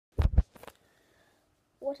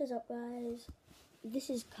What is up, guys? This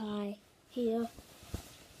is Kai here,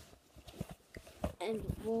 and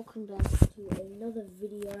welcome back to another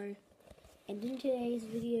video. And in today's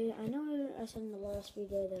video, I know I said in the last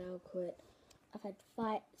video that I'll quit. I've had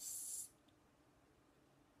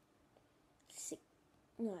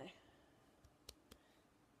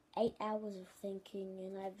 8 hours of thinking,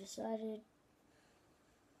 and I've decided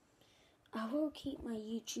I will keep my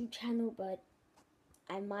YouTube channel, but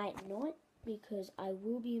I might not, because I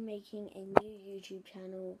will be making a new YouTube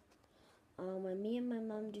channel where me and my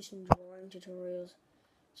mum do some drawing tutorials.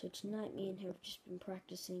 So tonight me and her have just been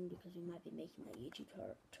practicing because we might be making my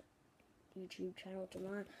YouTube channel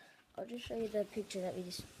tomorrow. I'll just show you the picture that we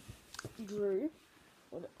just drew,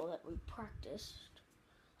 or that we practiced.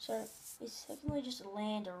 So it's definitely just a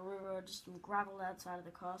land, a river, just some gravel outside of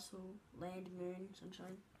the castle, land, moon,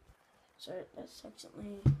 sunshine. So that's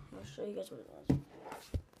definitely, I'll show you guys what it was.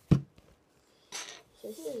 So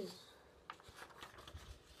this is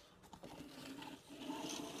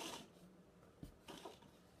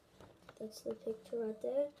that's the picture right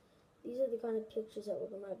there. These are the kind of pictures that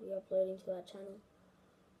we might be uploading to our channel.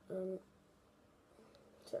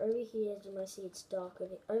 So over here, as you might see, it's dark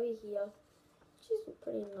over here, which is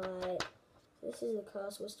pretty light. This is the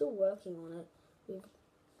castle. We're still working on it.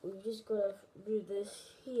 We've just got to do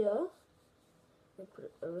this here and put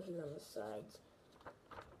it over here on the sides.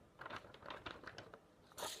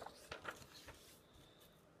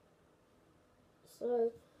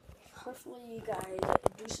 So hopefully you guys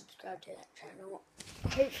do subscribe to that channel.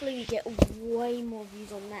 Hopefully you get way more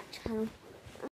views on that channel.